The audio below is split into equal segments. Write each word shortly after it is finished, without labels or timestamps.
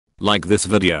like this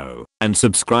video, and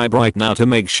subscribe right now to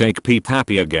make Shake Peep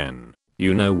happy again.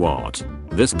 You know what?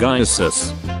 This guy is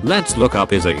sus. Let's look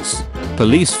up his ace.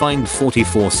 Police find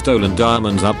 44 stolen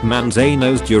diamonds up man's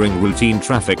anus during routine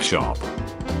traffic stop.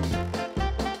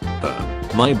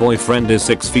 My boyfriend is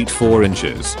 6 feet 4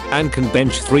 inches and can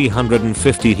bench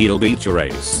 350. He'll beat your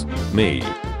ace. Me.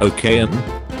 Okay.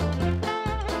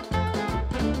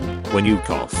 When you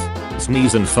cough,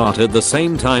 sneeze and fart at the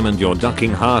same time and your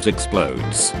ducking heart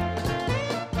explodes.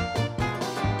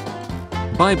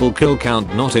 Bible kill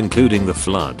count not including the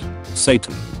flood.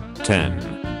 Satan.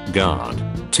 10. God.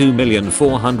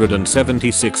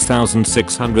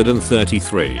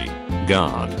 2,476,633.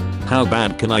 God. How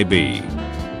bad can I be?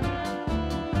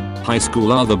 High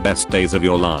school are the best days of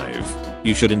your life.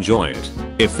 You should enjoy it.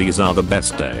 If these are the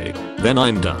best day, then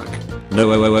I'm Duck.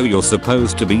 No, you're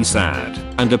supposed to be sad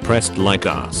and depressed like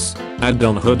us.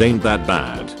 Adulthood ain't that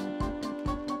bad.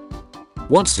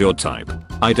 What's your type?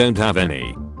 I don't have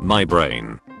any. My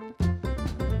brain.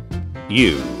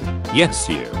 You. Yes,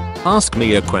 you. Ask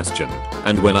me a question,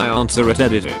 and when I answer it,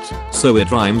 edit it so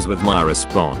it rhymes with my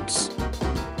response.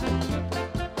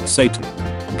 Satan.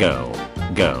 Girl.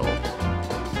 Girl.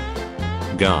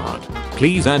 God.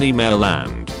 Please an email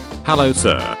and hello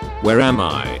sir, where am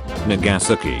I?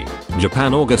 Nagasaki,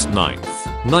 Japan, August 9th,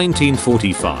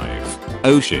 1945.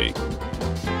 Oshi.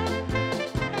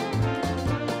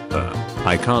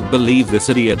 I can't believe this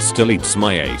idiot still eats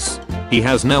my ace. He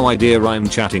has no idea I'm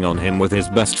chatting on him with his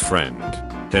best friend.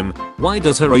 Him, why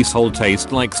does her ace hole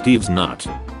taste like Steve's nut?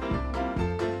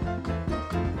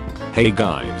 Hey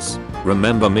guys,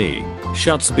 remember me?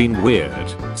 Shut's been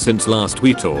weird since last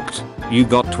we talked. You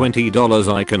got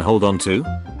 $20 I can hold on to?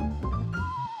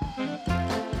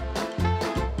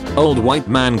 Old white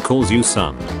man calls you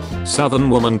son.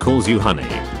 Southern woman calls you honey.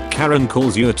 Karen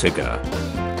calls you a tigger.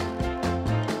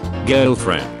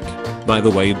 Girlfriend. By the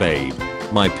way babe,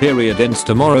 my period ends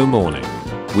tomorrow morning.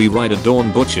 We ride at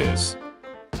dawn butchers.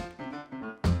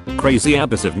 Crazy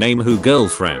abusive name who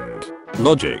girlfriend.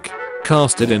 Logic.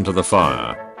 Cast it into the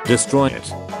fire. Destroy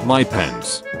it. My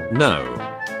pants. No.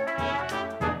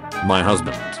 My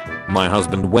husband. My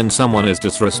husband when someone is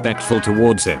disrespectful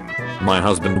towards him. My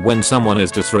husband when someone is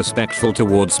disrespectful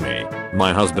towards me.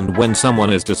 My husband when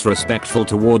someone is disrespectful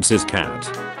towards his cat.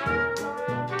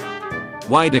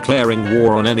 Why declaring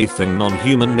war on anything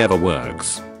non-human never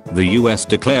works. The US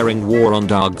declaring war on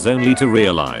dogs only to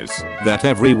realize that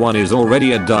everyone is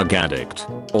already a dog addict.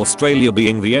 Australia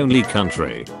being the only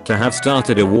country to have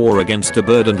started a war against a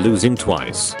bird and losing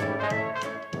twice.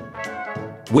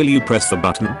 Will you press the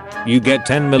button? You get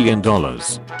 $10 million.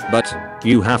 But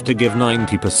you have to give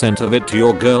 90% of it to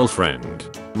your girlfriend.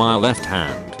 My left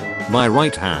hand. My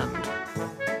right hand.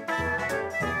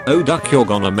 Oh Duck, you're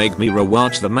gonna make me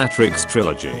rewatch the Matrix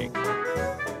trilogy.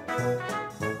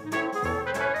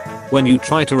 When you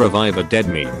try to revive a dead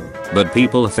meme, but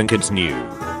people think it's new.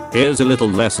 Here's a little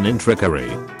lesson in trickery.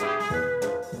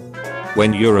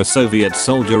 When you're a Soviet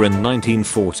soldier in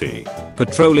 1940,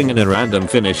 patrolling in a random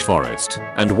Finnish forest,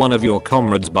 and one of your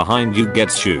comrades behind you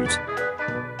gets shot.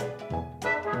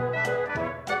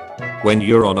 When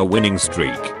you're on a winning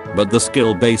streak, but the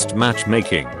skill-based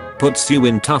matchmaking puts you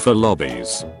in tougher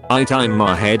lobbies. I time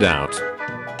my head out.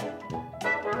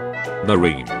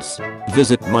 Marines.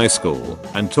 Visit my school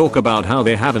and talk about how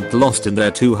they haven't lost in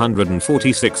their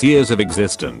 246 years of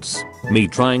existence. Me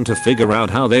trying to figure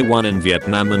out how they won in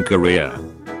Vietnam and Korea.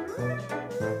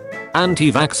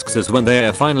 Anti-vaxxers when they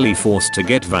are finally forced to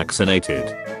get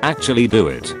vaccinated actually do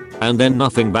it, and then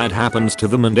nothing bad happens to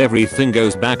them and everything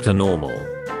goes back to normal.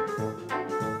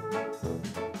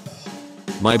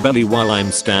 My belly while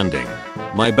I'm standing.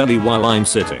 My belly while I'm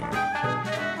sitting.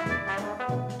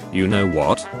 You know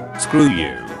what? Screw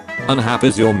you.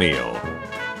 Unhappy's your meal.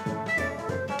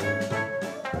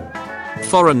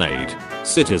 Foreign aid,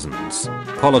 citizens,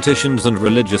 politicians and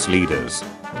religious leaders.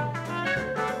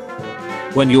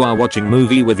 When you are watching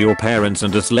movie with your parents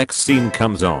and a sex scene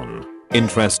comes on.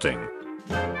 Interesting.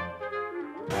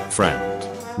 Friend.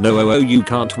 No, you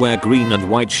can't wear green and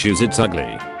white shoes, it's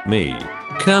ugly. Me.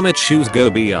 Kermit shoes go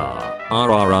BR.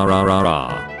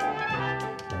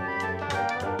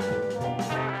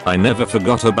 I never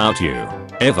forgot about you.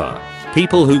 Ever.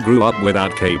 People who grew up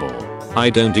without cable. I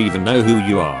don't even know who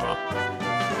you are.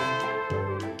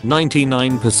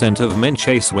 99% of men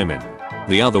chase women.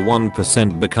 The other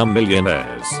 1% become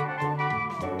millionaires.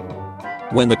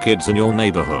 When the kids in your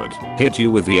neighborhood hit you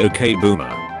with the okay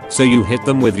boomer, so you hit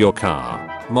them with your car.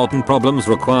 Modern problems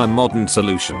require modern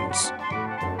solutions.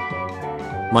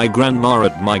 My grandma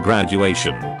at my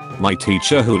graduation. My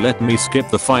teacher who let me skip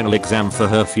the final exam for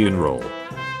her funeral.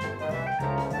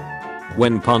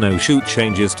 When porno shoot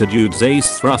changes to dude's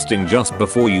ace thrusting just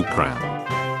before you cram.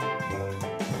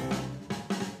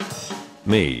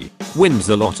 Me. Wins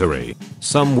the lottery.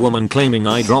 Some woman claiming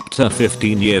I dropped her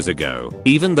 15 years ago,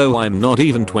 even though I'm not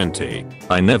even 20.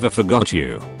 I never forgot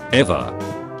you. Ever.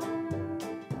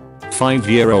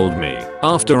 5-year-old me,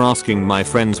 after asking my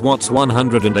friends what's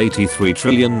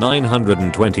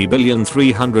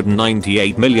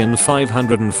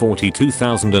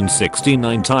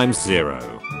 183,920,398,542,069 times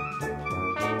 0.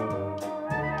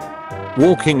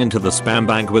 Walking into the spam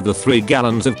bank with the 3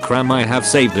 gallons of cram I have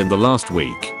saved in the last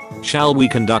week. Shall we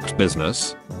conduct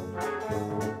business?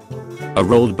 A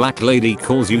rolled black lady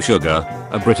calls you sugar,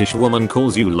 a British woman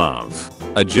calls you love,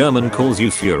 a German calls you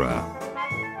Führer.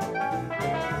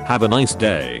 Have a nice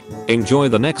day. Enjoy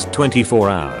the next 24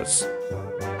 hours.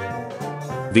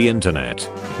 The internet.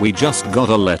 We just got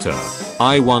a letter.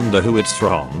 I wonder who it's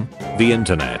from. The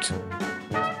internet.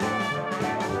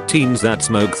 Teens that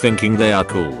smoke thinking they are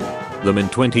cool. Them in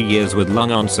 20 years with lung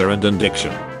cancer and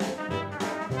addiction.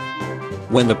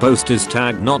 When the post is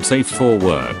tagged not safe for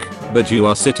work, but you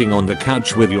are sitting on the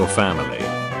couch with your family.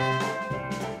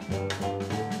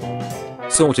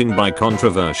 Sorting by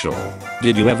controversial.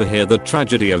 Did you ever hear the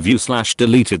tragedy of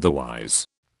you/deleted the wise?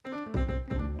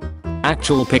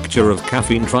 Actual picture of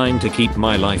caffeine trying to keep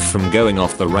my life from going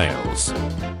off the rails.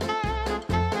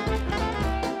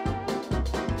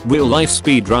 Real life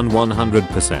speedrun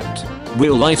 100%.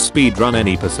 Real life speedrun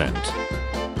any percent.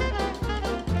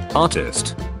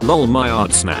 Artist. Lol my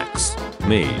art snacks.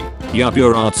 Me. Yup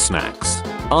your art snacks.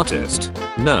 Artist.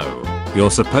 No. You're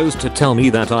supposed to tell me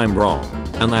that I'm wrong,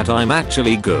 and that I'm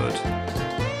actually good.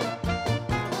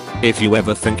 If you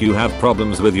ever think you have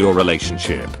problems with your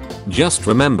relationship, just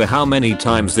remember how many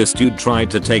times this dude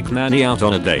tried to take Nanny out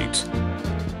on a date.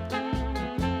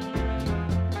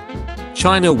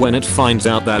 China when it finds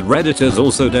out that Redditors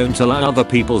also don't allow other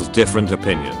people's different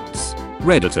opinions.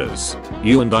 Redditors,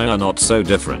 you and I are not so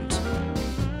different.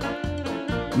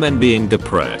 Men being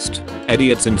depressed,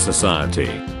 idiots in society,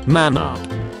 man up.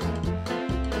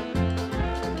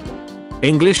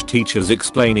 English teachers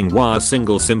explaining why a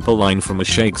single simple line from a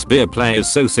Shakespeare play is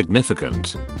so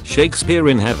significant. Shakespeare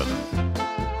in heaven.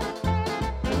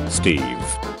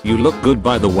 Steve, you look good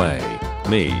by the way.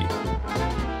 Me.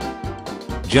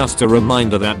 Just a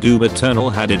reminder that Doom Eternal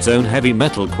had its own heavy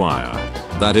metal choir.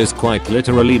 That is quite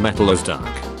literally metal as duck.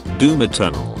 Doom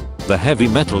Eternal, the heavy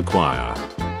metal choir.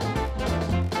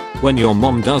 When your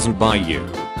mom doesn't buy you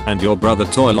and your brother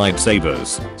toy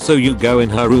lightsabers, so you go in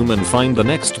her room and find the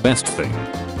next best thing.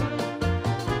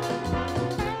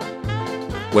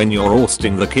 When you're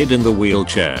hoisting the kid in the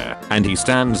wheelchair and he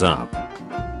stands up.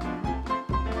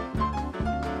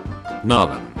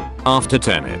 Nolan. After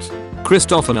Tenet.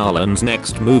 Christopher Nolan's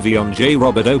next movie on J.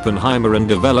 Robert Oppenheimer and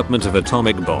development of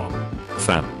atomic bomb.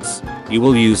 Fans, you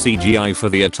will use CGI for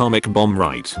the atomic bomb,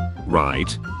 right?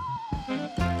 Right?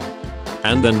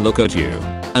 And then look at you.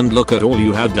 And look at all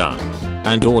you have done.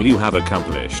 And all you have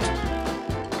accomplished.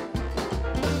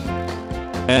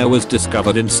 Air was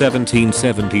discovered in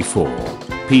 1774.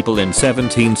 People in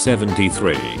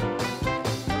 1773.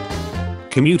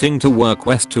 Commuting to work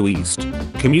west to east.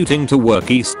 Commuting to work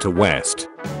east to west.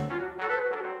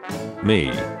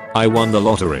 Me. I won the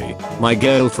lottery. My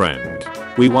girlfriend.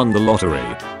 We won the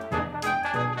lottery.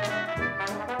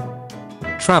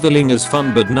 Traveling is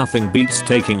fun but nothing beats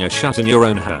taking a shot in your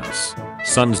own house.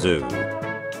 Sun Tzu.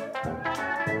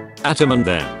 Atom and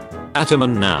then. Atom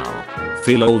and now.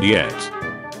 Feel old yet?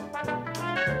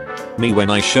 Me when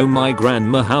I show my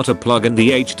grandma how to plug in the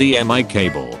HDMI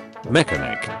cable.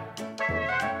 Mechanic.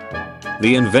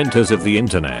 The inventors of the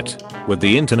internet. With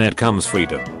the internet comes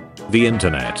freedom. The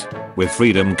internet. With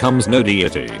freedom comes no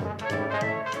deity.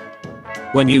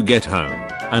 When you get home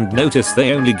and notice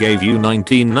they only gave you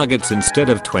 19 nuggets instead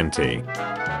of 20.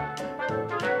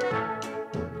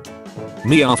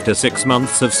 Me after 6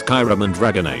 months of Skyrim and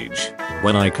Dragon Age.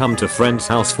 When I come to friend's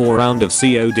house for a round of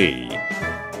COD.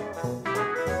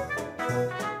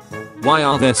 Why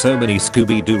are there so many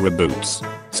Scooby-Doo reboots?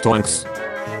 Stonks.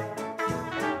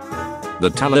 The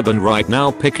Taliban right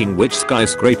now picking which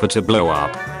skyscraper to blow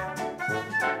up.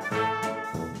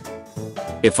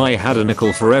 If I had a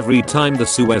nickel for every time the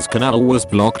Suez Canal was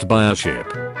blocked by a ship,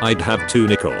 I'd have 2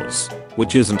 nickels,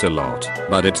 which isn't a lot,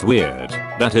 but it's weird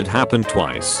that it happened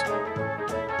twice.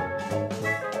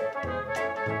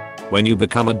 When you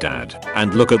become a dad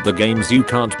and look at the games you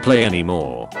can't play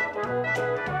anymore.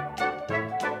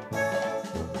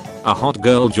 A hot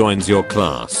girl joins your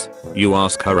class, you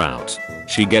ask her out,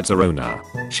 she gets a Rona,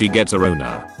 she gets a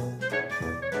Rona.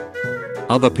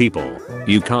 Other people,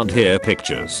 you can't hear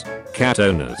pictures. Cat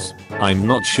owners, I'm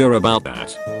not sure about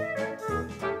that.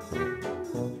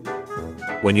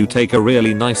 When you take a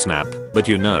really nice nap, but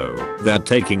you know that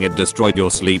taking it destroyed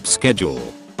your sleep schedule.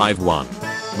 I've won.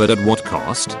 But at what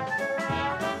cost?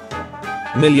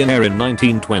 Millionaire in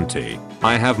 1920.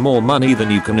 I have more money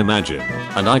than you can imagine,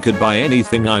 and I could buy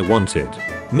anything I wanted.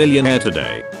 Millionaire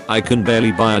today. I can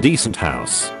barely buy a decent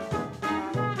house.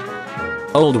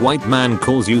 Old white man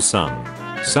calls you son.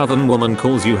 Southern woman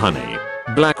calls you honey.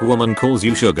 Black woman calls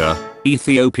you sugar.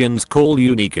 Ethiopians call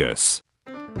you Negus.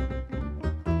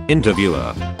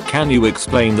 Interviewer. Can you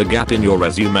explain the gap in your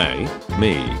resume?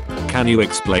 Me. Can you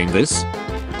explain this?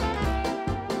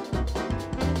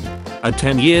 A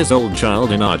 10 years old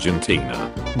child in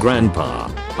Argentina. Grandpa.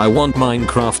 I want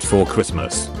Minecraft for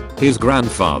Christmas. His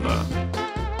grandfather.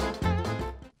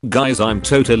 Guys, I'm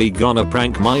totally gonna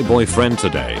prank my boyfriend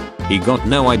today. He got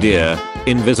no idea.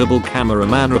 Invisible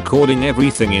cameraman recording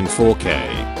everything in 4K.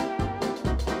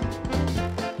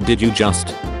 Did you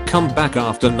just come back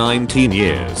after 19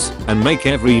 years and make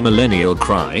every millennial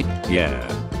cry? Yeah,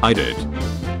 I did.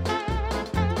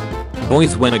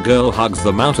 Boys, when a girl hugs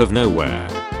them out of nowhere.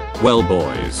 Well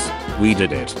boys, we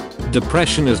did it.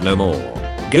 Depression is no more.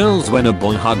 Girls, when a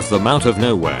boy hugs them out of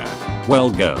nowhere. Well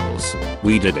girls,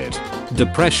 we did it.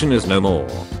 Depression is no more.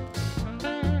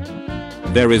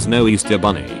 There is no Easter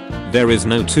Bunny. There is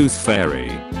no Tooth Fairy.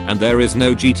 And there is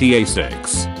no GTA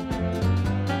 6.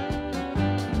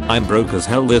 I'm broke as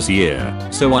hell this year,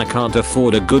 so I can't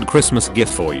afford a good Christmas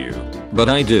gift for you. But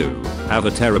I do have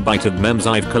a terabyte of memes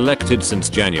I've collected since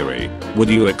January. Would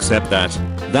you accept that?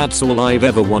 That's all I've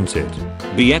ever wanted.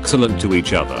 Be excellent to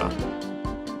each other.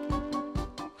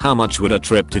 How much would a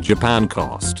trip to Japan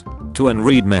cost? To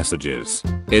unread messages.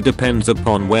 It depends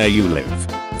upon where you live.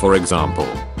 For example,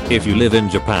 if you live in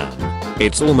Japan,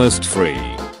 it's almost free.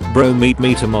 Bro, meet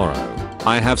me tomorrow.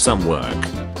 I have some work.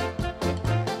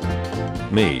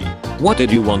 Me. What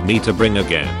did you want me to bring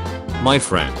again? My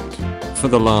friend. For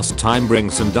the last time, bring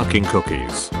some ducking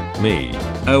cookies. Me.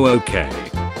 Oh, okay.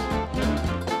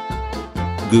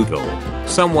 Google.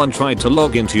 Someone tried to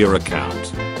log into your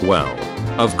account. Well,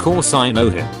 of course I know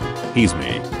him. He's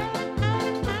me.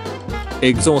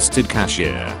 Exhausted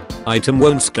cashier. Item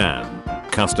won't scan.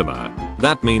 Customer.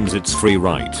 That means it's free,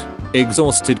 right?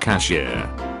 Exhausted cashier.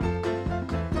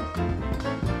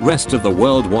 Rest of the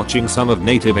world watching some of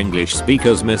native English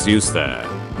speakers misuse there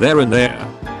and there.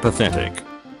 Pathetic.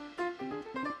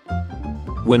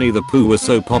 Winnie the Pooh was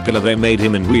so popular they made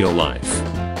him in real life.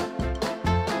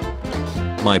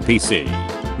 My PC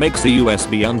makes the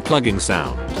USB unplugging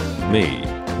sound. Me.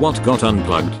 What got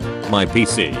unplugged? My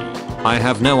PC. I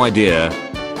have no idea.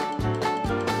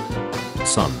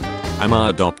 Son. Am I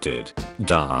adopted?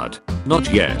 Dad.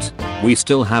 Not yet. We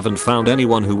still haven't found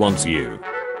anyone who wants you.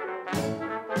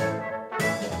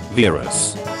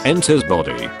 Virus. Enters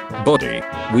body. Body.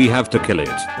 We have to kill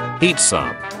it. Heats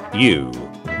up. You.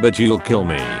 But you'll kill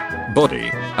me.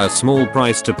 Body. A small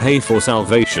price to pay for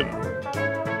salvation.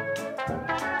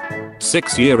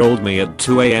 6-year-old me at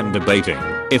 2 AM debating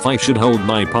if I should hold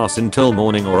my pass until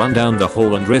morning or run down the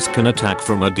hall and risk an attack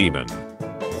from a demon.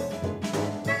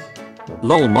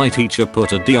 Lol, my teacher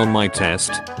put a D on my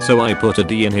test, so I put a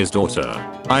D in his daughter.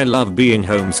 I love being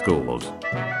homeschooled.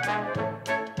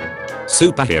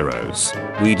 Superheroes.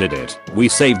 We did it. We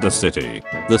saved the city.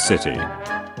 The city.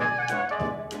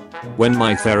 When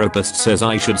my therapist says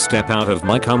I should step out of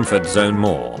my comfort zone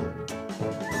more.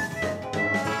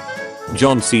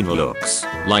 John Cena looks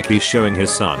like he's showing his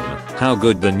son how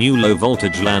good the new low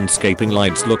voltage landscaping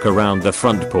lights look around the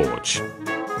front porch.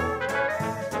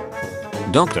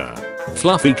 Doctor.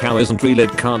 Fluffy cow isn't real,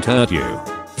 it can't hurt you.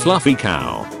 Fluffy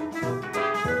cow.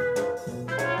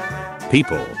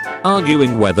 People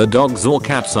arguing whether dogs or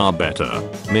cats are better.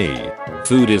 Me.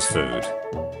 Food is food.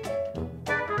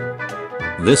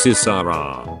 This is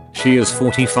Sarah. She is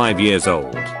 45 years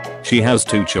old. She has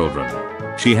 2 children.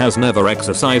 She has never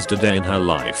exercised a day in her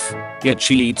life. Yet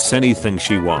she eats anything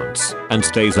she wants and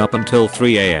stays up until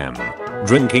 3 AM.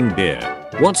 Drinking beer.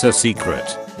 What's her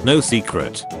secret? No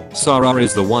secret. Sarah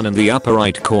is the one in the upper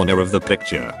right corner of the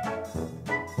picture.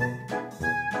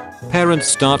 Parents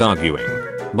start arguing.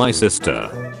 My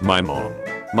sister. My mom.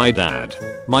 My dad.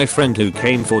 My friend who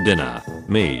came for dinner.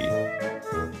 Me.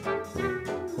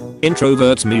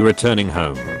 Introverts me returning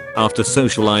home after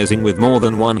socializing with more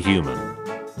than one human.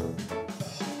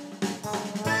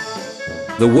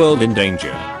 The world in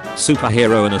danger.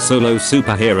 Superhero in a solo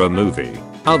superhero movie.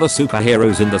 Other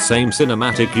superheroes in the same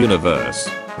cinematic universe.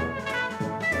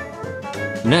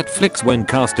 Netflix when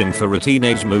casting for a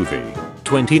teenage movie.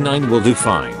 29 will do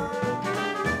fine.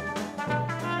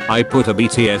 I put a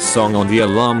BTS song on the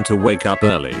alarm to wake up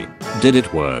early. Did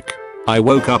it work? I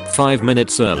woke up 5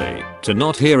 minutes early to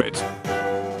not hear it.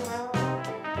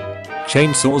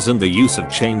 Chainsaws and the use of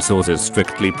chainsaws is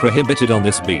strictly prohibited on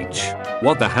this beach.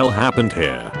 What the hell happened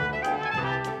here?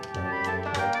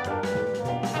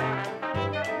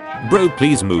 Bro,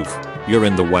 please move. You're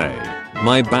in the way.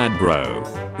 My bad, bro.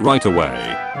 Right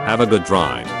away. Have a good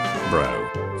ride,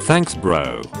 bro. Thanks,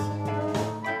 bro.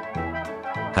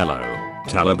 Hello,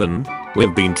 Taliban.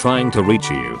 We've been trying to reach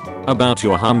you about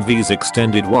your Humvee's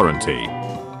extended warranty.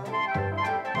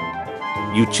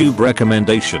 YouTube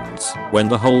recommendations when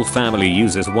the whole family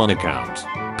uses one account.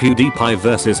 PewDiePie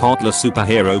vs Hotless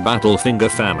Superhero Battle Finger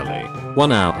Family.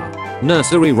 1 hour.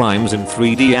 Nursery rhymes in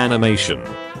 3D animation.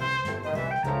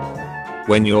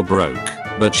 When you're broke,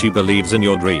 but she believes in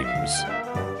your dreams.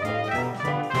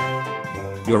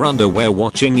 Your underwear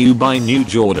watching you buy new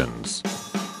Jordans.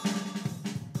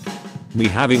 Me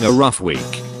having a rough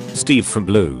week. Steve from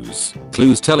Blues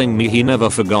Clues telling me he never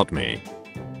forgot me.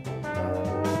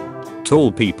 Tall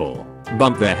people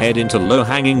bump their head into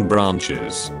low-hanging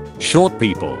branches. Short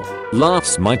people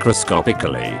laughs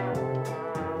microscopically.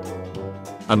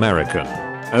 American.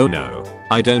 Oh no,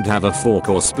 I don't have a fork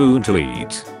or spoon to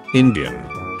eat. Indian.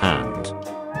 Hand.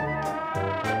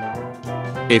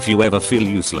 If you ever feel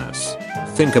useless,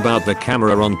 think about the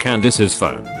camera on Candice's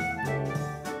phone.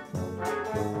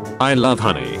 I love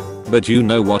honey, but you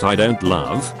know what I don't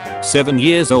love? 7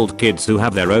 years old kids who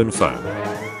have their own phone.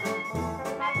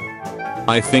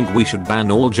 I think we should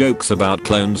ban all jokes about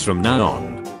clones from now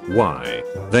on. Why?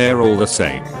 They're all the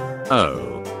same.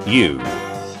 Oh, you.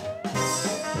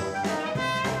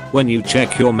 When you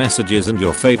check your messages and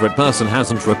your favorite person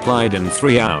hasn't replied in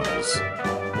 3 hours.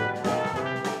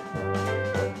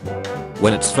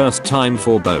 When it's first time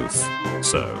for both.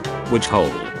 So, which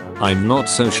hole? I'm not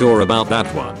so sure about that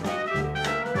one.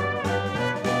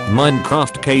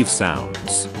 Minecraft cave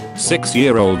sounds.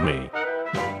 6-year-old me.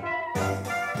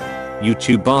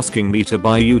 YouTube asking me to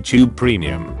buy YouTube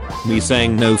Premium. Me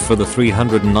saying no for the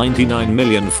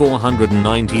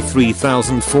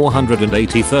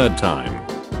 399,493,483rd time.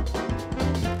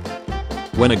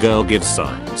 When a girl gives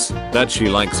signs that she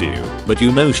likes you, but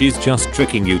you know she's just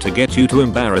tricking you to get you to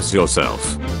embarrass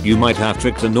yourself. You might have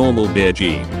tricked a normal beer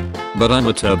gene, but I'm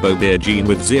a turbo beer gene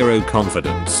with zero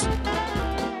confidence.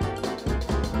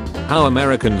 How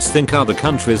Americans think other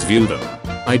countries view them.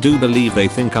 I do believe they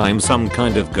think I'm some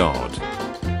kind of god.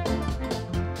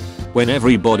 When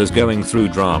everybody's going through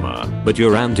drama, but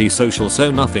you're antisocial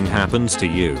so nothing happens to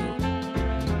you.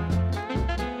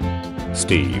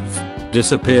 Steve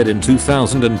disappeared in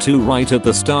 2002 right at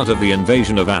the start of the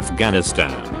invasion of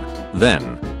Afghanistan.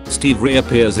 Then, Steve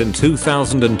reappears in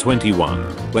 2021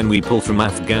 when we pull from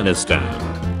Afghanistan.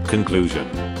 Conclusion.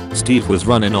 Steve was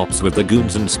running ops with the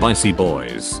goons and spicy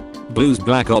boys. Blues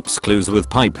Black Ops Clues with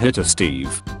pipe hitter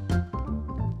Steve.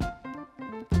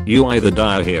 You either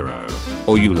die a hero,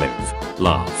 or you live,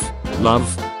 laugh,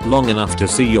 love, long enough to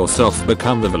see yourself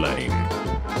become the villain.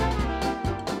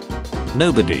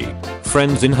 Nobody.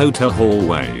 Friends in hotel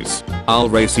hallways. I'll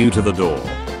race you to the door.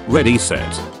 Ready,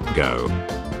 set, go.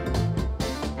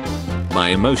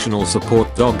 My emotional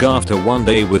support dog after one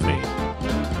day with me.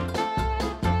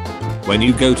 When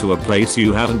you go to a place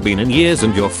you haven't been in years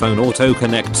and your phone auto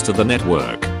connects to the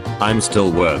network. I'm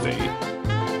still worthy.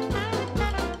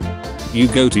 You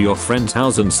go to your friend's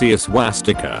house and see a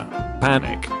swastika.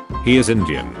 Panic. He is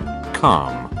Indian.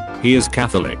 Calm. He is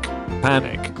Catholic.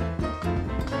 Panic.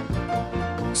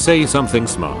 Say something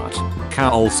smart.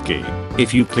 Kowalski.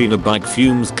 If you clean a bike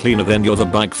fumes cleaner then you're the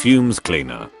bike fumes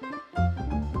cleaner.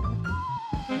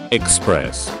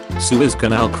 Express. Suez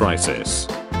Canal crisis.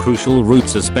 Crucial route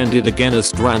suspended again as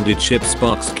stranded ship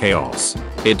sparks chaos.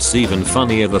 It's even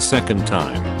funnier the second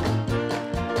time.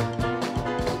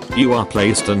 You are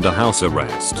placed under house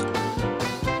arrest.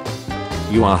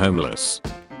 You are homeless.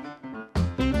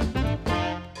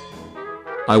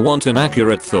 I want an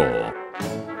accurate Thor.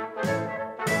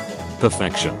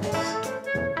 Perfection.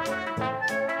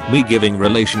 Me giving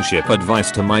relationship advice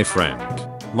to my friend.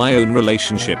 My own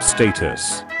relationship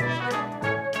status.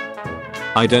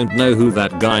 I don't know who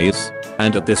that guy is,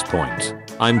 and at this point,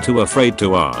 I'm too afraid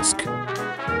to ask.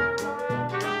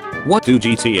 What do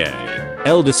GTA,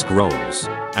 Elder Scrolls,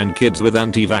 and kids with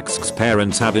anti-vax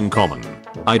parents have in common?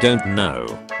 I don't know.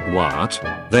 What?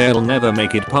 They'll never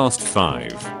make it past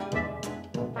 5.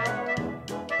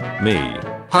 Me.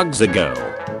 Hugs a girl.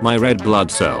 My red blood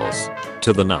cells.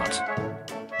 To the nut.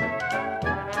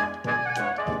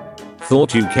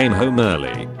 Thought you came home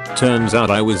early. Turns out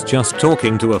I was just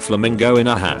talking to a flamingo in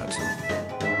a hat.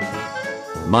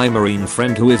 My marine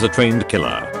friend who is a trained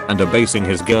killer and abasing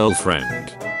his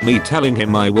girlfriend. Me telling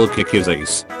him I will kick his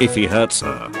ass if he hurts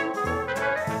her.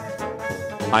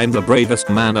 I'm the bravest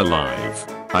man alive.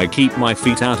 I keep my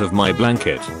feet out of my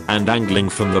blanket and angling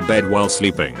from the bed while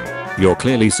sleeping. You're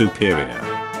clearly superior.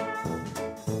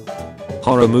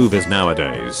 Horror movies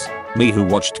nowadays. Me who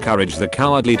watched Courage the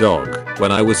Cowardly Dog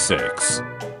when I was 6.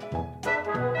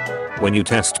 When you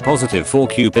test positive for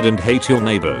Cupid and hate your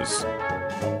neighbors.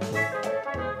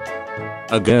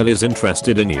 A girl is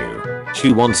interested in you.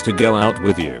 She wants to go out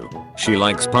with you. She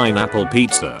likes pineapple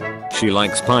pizza. She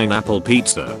likes pineapple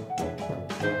pizza.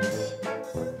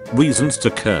 Reasons to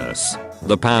curse.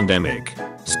 The pandemic.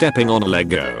 Stepping on a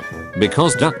Lego.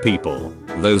 Because duck people.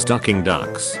 Those ducking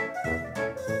ducks.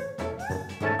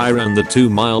 I ran the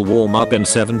 2-mile warm up in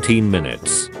 17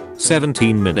 minutes.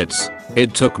 17 minutes.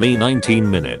 It took me 19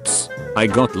 minutes. I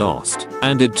got lost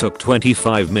and it took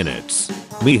 25 minutes.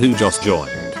 Me who just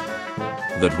joined.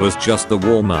 That was just the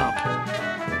warm up.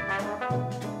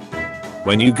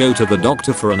 When you go to the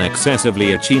doctor for an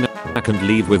excessively itchy neck and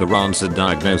leave with a rancid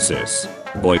diagnosis.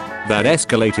 Boy, that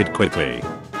escalated quickly.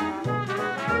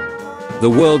 The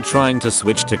world trying to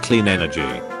switch to clean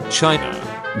energy. China.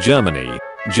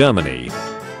 Germany.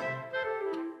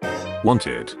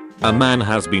 Wanted. A man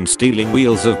has been stealing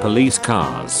wheels of police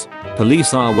cars.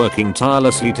 Police are working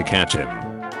tirelessly to catch him.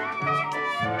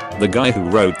 The guy who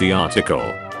wrote the article.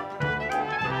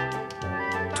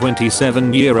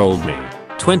 27-year-old me.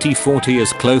 2040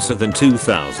 is closer than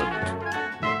 2000.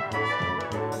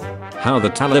 How the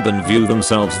Taliban view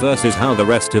themselves versus how the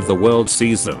rest of the world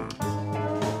sees them.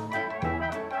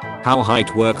 How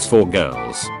height works for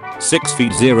girls. 6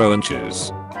 feet 0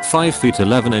 inches. 5 feet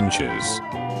 11 inches.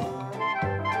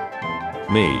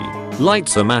 Me.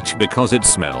 Lights a match because it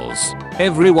smells.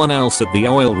 Everyone else at the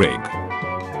oil rig.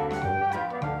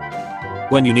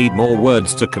 When you need more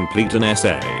words to complete an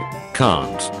essay.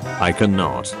 Can't. I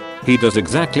cannot. He does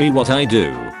exactly what I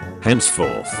do.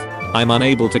 Henceforth. I'm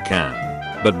unable to can.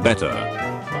 But better.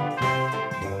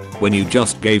 When you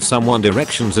just gave someone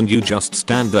directions and you just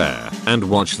stand there and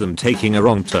watch them taking a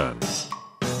wrong turn.